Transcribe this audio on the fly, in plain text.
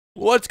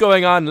What's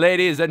going on,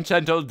 ladies and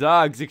gentle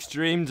dogs?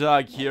 Extreme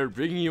Dog here,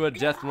 bringing you a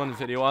death run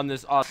video on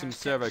this awesome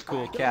server,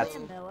 Coolcatz.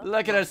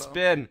 Look at her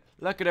spin.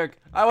 Look at her.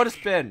 I want to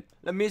spin.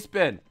 Let me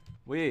spin.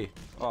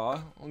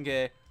 Oh,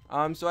 okay.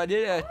 So I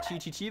did a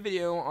TTT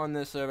video on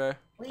this server.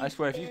 I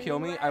swear, if you kill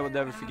me, I will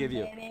never forgive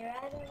you.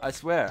 I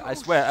swear,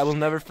 I will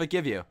never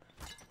forgive you.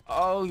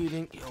 Oh, you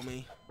didn't kill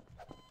me.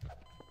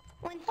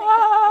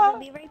 I'll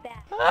be right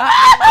back.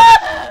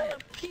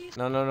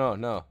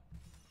 No.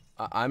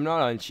 I'm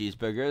not on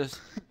cheeseburgers.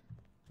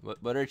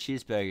 What are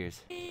cheeseburgers?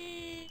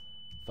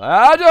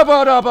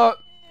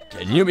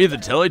 Can you be the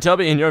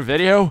Teletubby in your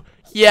video?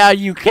 Yeah,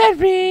 you can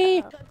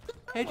be!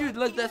 Hey dude,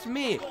 look, that's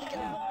me!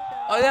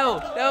 Oh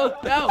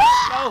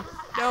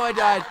no, I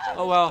died.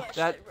 Oh well,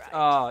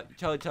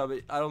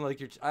 Teletubby, I don't like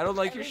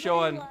your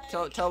showing.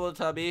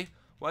 Teletubby,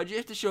 why'd you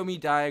have to show me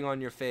dying on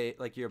your face,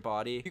 like your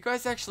body? You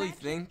guys actually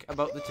think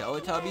about the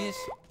Teletubbies?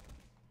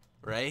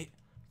 Right?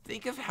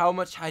 Think of how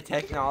much high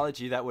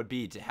technology that would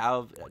be to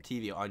have a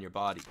TV on your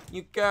body.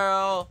 You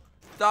girl,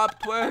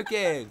 stop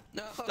twerking!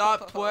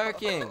 Stop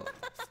twerking!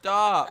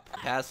 Stop!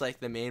 That's like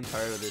the main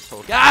part of this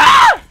whole.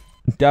 Ah!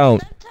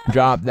 Don't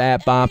drop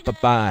that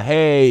ba.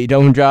 Hey,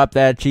 don't drop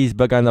that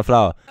cheeseburger on the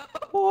floor.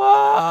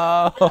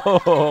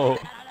 Whoa!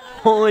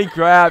 Holy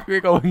crap, you're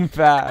going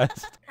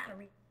fast.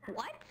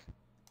 What?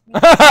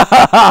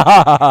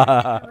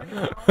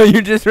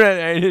 You just ran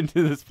right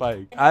into the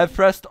spike. I've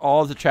pressed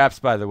all the traps,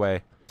 by the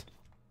way.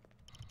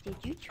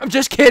 I'm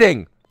just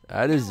kidding!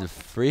 That is the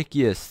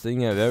freakiest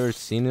thing I've ever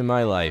seen in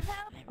my life.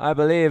 I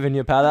believe in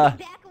you, Bella.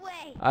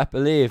 I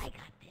believe.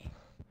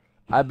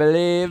 I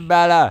believe,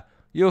 Bella.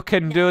 You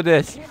can do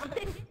this.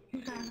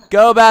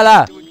 Go,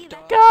 Bella. Go!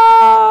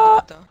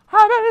 I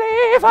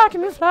believe I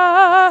can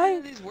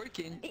fly.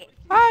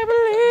 I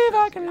believe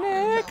I can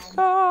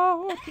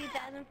explode.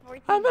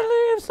 I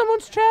believe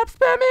someone's trap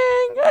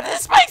spamming.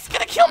 This spike's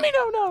gonna kill me.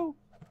 No.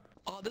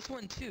 Oh, this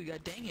one too.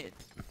 God dang it.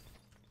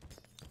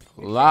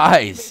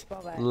 Lies.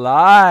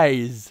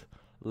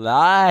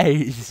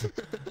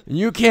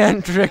 You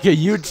can't trick a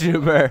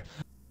YouTuber.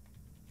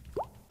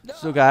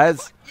 So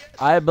guys,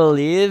 I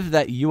believe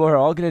that you are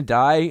all gonna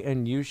die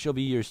and you shall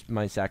be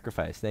my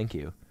sacrifice. Thank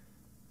you.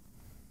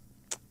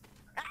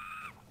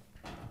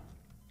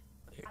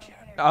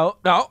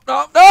 No!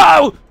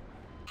 I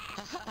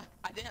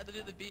didn't have to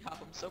do the B-hop.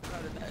 I'm so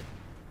proud of that.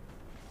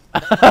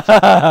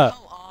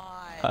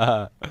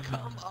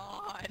 Come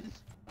on.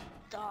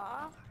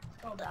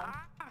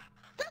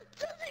 That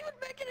doesn't even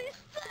make any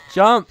sense.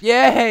 Jump!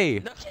 Yay!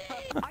 No.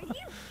 Are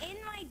you in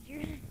my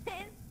dreams?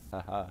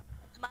 Haha.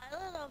 My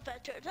little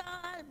adventure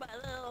time, my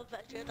little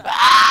adventure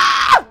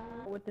time.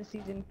 With the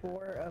season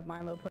 4 of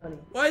Milo Pony.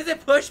 Why does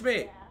it push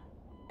me?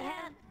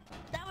 And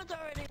that was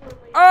already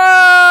released.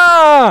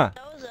 Ah!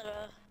 That was at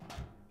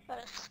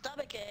a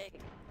stomach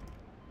ache.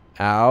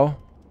 Ow.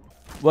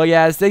 Well,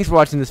 guys, thanks for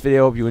watching this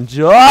video. Hope you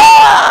enjoyed.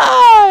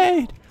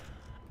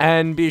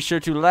 And be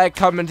sure to like,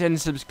 comment, and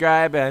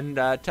subscribe. And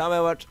tell me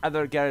what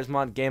other Garry's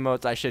Mod game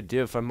modes I should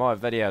do for more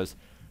videos.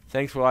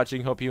 Thanks for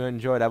watching. Hope you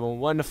enjoyed. Have a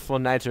wonderful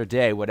night or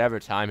day, whatever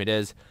time it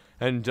is.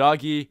 And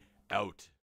doggy out.